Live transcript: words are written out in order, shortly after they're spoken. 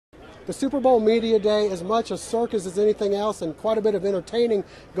the Super Bowl Media Day, as much a circus as anything else, and quite a bit of entertaining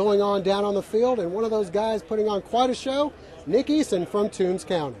going on down on the field. And one of those guys putting on quite a show, Nick Eason from Toombs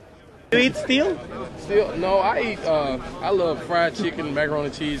County. You eat steel? Steel? No, I eat. I love fried chicken, macaroni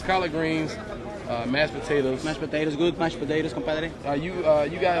and cheese, collard greens, mashed potatoes. Mashed potatoes, good mashed potatoes, compadre.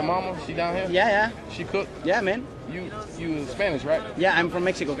 You got a mama? She down here? Yeah. She cook? Yeah, man. You Spanish, right? Yeah, I'm from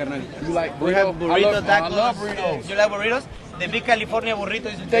Mexico, carnal. You like burrito? We have burritos, tacos. I love burritos. You like burritos? The big California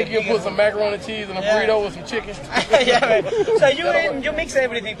burrito is. You think you can put some macaroni and cheese in a burrito with some chicken? Yeah, man. So you mix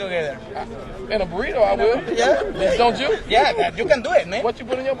everything together. In a burrito, I will. Yeah. Don't you? Yeah, you can do it, man. What you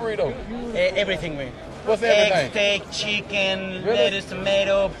put in your burrito? Everything, man. What's everything? Egg, steak, chicken, really? lettuce,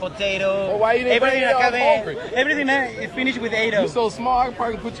 tomato, potato. Well, why you didn't bring it up hungry? Everything is finished with 8. You're so small, I could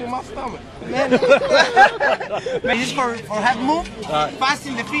probably put you in my stomach. Man. This is for half move, fast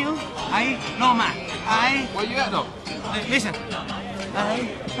in the field. No man. Where you at though? Listen.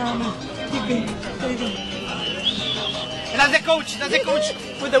 That's the coach. That's the coach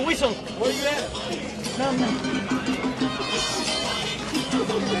with the whistle. Where you at? No man.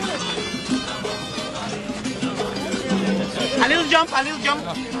 A little jump. Now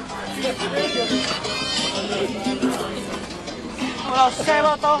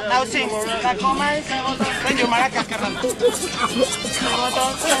sing. La coma y se botó. Ven your maracas, carnal. Se botó.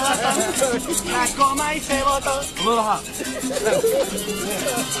 La coma y se botó. A little hot.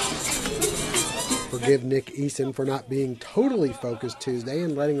 Forgive Nick Eason for not being totally focused Tuesday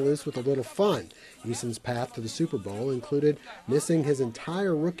and letting loose with a little fun. Eason's path to the Super Bowl included missing his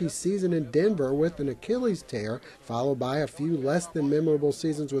entire rookie season in Denver with an Achilles tear, followed by a few less than memorable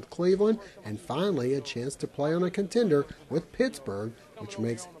seasons with Cleveland, and finally a chance to play on a contender with Pittsburgh, which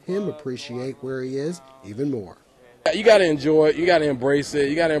makes him appreciate where he is even more. You got to enjoy it. You got to embrace it.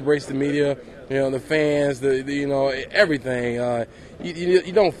 You got to embrace the media, the fans, the everything.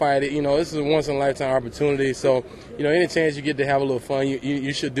 You don't fight it. This is a once-in-a-lifetime opportunity. So, any chance you get to have a little fun,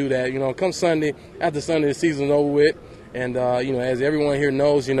 you should do that. Come Sunday, after Sunday, the season's over with. And, as everyone here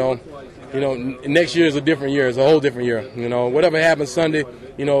knows, next year is a different year. It's a whole different year. Whatever happens Sunday,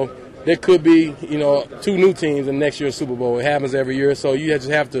 there could be, 2 new teams in next year's Super Bowl. It happens every year. So you just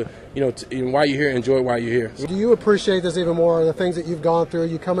have to, while you're here, enjoy it while you're here. Do you appreciate this even more, the things that you've gone through?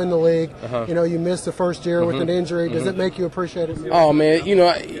 You come in the league, you missed the first year with an injury. Does it make you appreciate it more? Oh, man,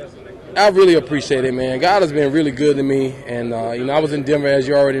 I really appreciate it, man. God has been really good to me. And, I was in Denver, as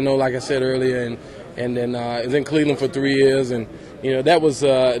you already know, like I said earlier, and then I was in Cleveland for 3 years. And, that was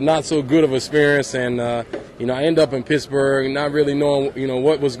not so good of an experience. And, I ended up in Pittsburgh, not really knowing, how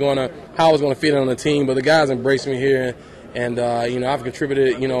I was going to fit on the team. But the guys embraced me here. And, I've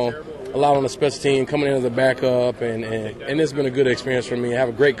contributed, a lot on the special team, coming in as a backup. And it's been a good experience for me. I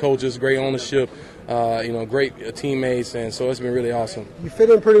have great coaches, great ownership, great teammates. And so it's been really awesome. You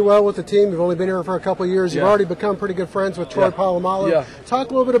fit in pretty well with the team. You've only been here for a couple of years. You've already become pretty good friends with Troy Polamalu. Yeah. Talk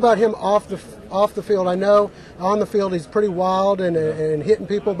a little bit about him off the field. I know on the field he's pretty wild and hitting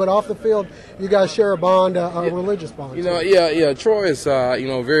people, but off the field you guys share a bond, a religious bond. Troy is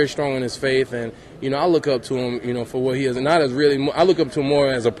very strong in his faith, and I look up to him for what he is, and not as really. I look up to him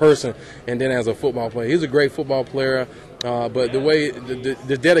more as a person and then as a football player. He's a great football player, but the way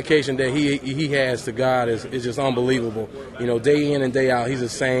the dedication that he has to God is just unbelievable. Day in and day out, he's the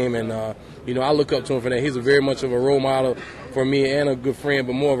same, and I look up to him for that. He's very much of a role model for me and a good friend,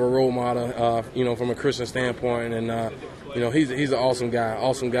 but more of a role model, from a Christian standpoint. And he's an awesome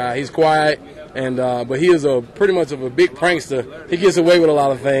guy. He's quiet, and but he is pretty much of a big prankster. He gets away with a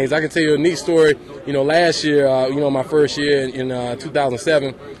lot of things. I can tell you a neat story. Last year, my first year in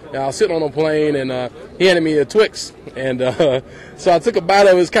 2007, I was sitting on a plane, and he handed me a Twix, and so I took a bite of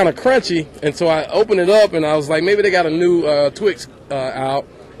it. It was kind of crunchy, and so I opened it up, and I was like, maybe they got a new Twix out.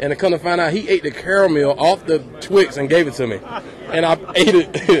 And to come to find out, he ate the caramel off the Twix and gave it to me. And I ate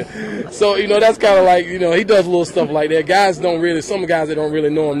it. So, that's kind of like, he does little stuff like that. Some guys that don't really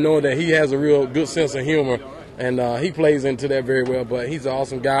know him know that he has a real good sense of humor. And he plays into that very well. But he's an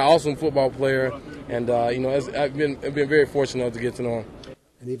awesome guy, awesome football player. And, I've been very fortunate to get to know him.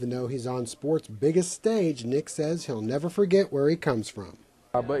 And even though he's on sports' biggest stage, Nick says he'll never forget where he comes from.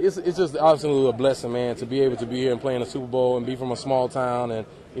 But it's just absolutely a blessing, man, to be able to be here and play in the Super Bowl and be from a small town. And,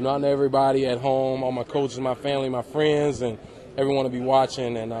 I know everybody at home, all my coaches, my family, my friends, and everyone to be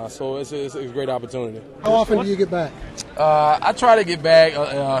watching. And so it's a great opportunity. How often do you get back? I try to get back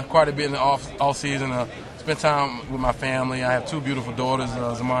quite a bit in the off season. Spend time with my family. I have 2 beautiful daughters,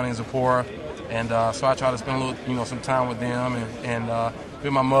 Zamani and Zipporah. And so I try to spend a little, some time with them and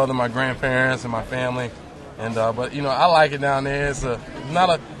with my mother, my grandparents, and my family. And but I like it down there.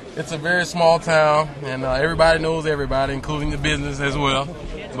 It's a very small town, and everybody knows everybody, including the business as well.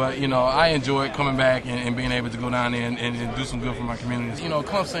 But, you know, I enjoyed coming back and being able to go down there and do some good for my community. You know,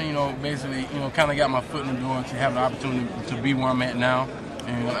 Clemson, you know, basically, you know, kind of got my foot in the door to have the opportunity to be where I'm at now.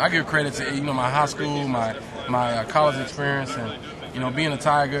 And I give credit to, you know, my high school, my college experience, and, you know, being a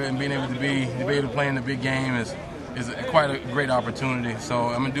Tiger and being able to play in the big game is quite a great opportunity. So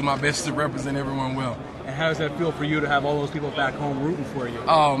I'm going to do my best to represent everyone well. And how does that feel for you to have all those people back home rooting for you?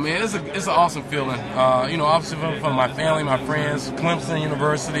 Oh, man, it's an awesome feeling. You know, obviously for my family, my friends, Clemson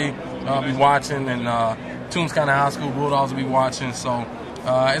University, I'll be watching, and Toombs County High School Bulldogs will be watching. So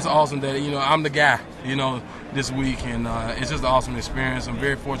it's awesome that, you know, I'm the guy, you know, this week, and it's just an awesome experience. I'm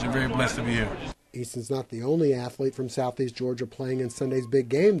very fortunate, very blessed to be here. Eason's not the only athlete from Southeast Georgia playing in Sunday's big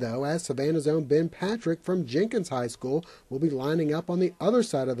game, though, as Savannah's own Ben Patrick from Jenkins High School will be lining up on the other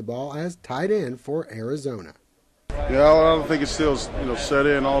side of the ball as tight end for Arizona. Yeah, I don't think it's still, you know, set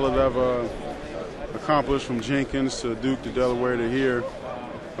in. All that I've accomplished from Jenkins to Duke to Delaware to here.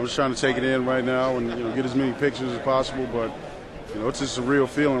 I'm just trying to take it in right now and, you know, get as many pictures as possible. But, you know, it's just a real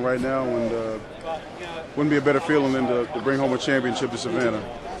feeling right now, and wouldn't be a better feeling than to bring home a championship to Savannah.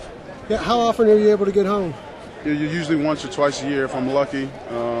 Yeah, how often are you able to get home? Usually once or twice a year if I'm lucky.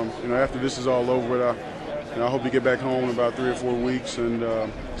 You know, after this is all over, I hope to get back home in about 3 or 4 weeks and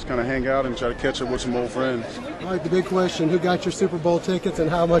just kind of hang out and try to catch up with some old friends. All right, the big question: who got your Super Bowl tickets, and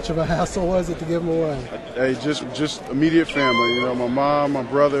how much of a hassle was it to give them away? Hey, just immediate family. You know, my mom, my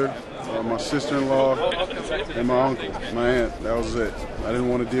brother, my sister-in-law, and my uncle, my aunt. That was it. I didn't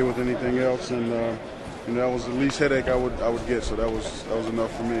want to deal with anything else, and you know, that was the least headache I would get. So that was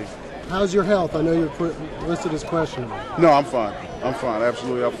enough for me. How's your health? I know you're listed as questionable. No, I'm fine. I'm fine.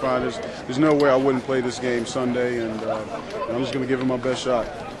 Absolutely, I'm fine. There's no way I wouldn't play this game Sunday, and I'm just going to give it my best shot.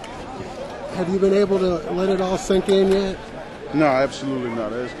 Have you been able to let it all sink in yet? No, absolutely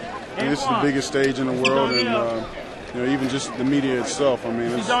not. This is the biggest stage in the world, and you know, even just the media itself. I mean,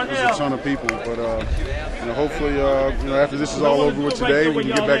 there's a ton of people, but you know, hopefully, you know, after this is all over with today, we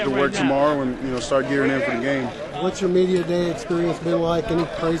can get back to work tomorrow and, you know, start gearing in for the game. What's your media day experience been like? Any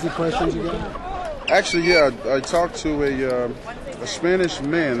crazy questions you got? Actually, yeah, I talked to a Spanish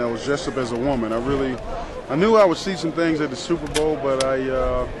man that was dressed up as a woman. I knew I would see some things at the Super Bowl, but I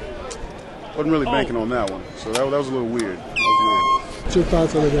wasn't really banking on that one. So that was a little weird. What's your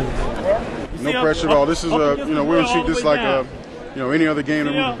thoughts on the game? No pressure at all. This is you know, we're gonna treat this like you know, any other game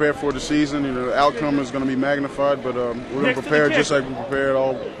that we prepare for the season. You know, the outcome is going to be magnified, but we're going to prepare just like we prepared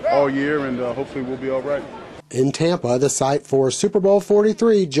all year, and hopefully we'll be all right. In Tampa, the site for Super Bowl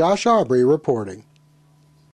XLIII, Josh Aubrey reporting.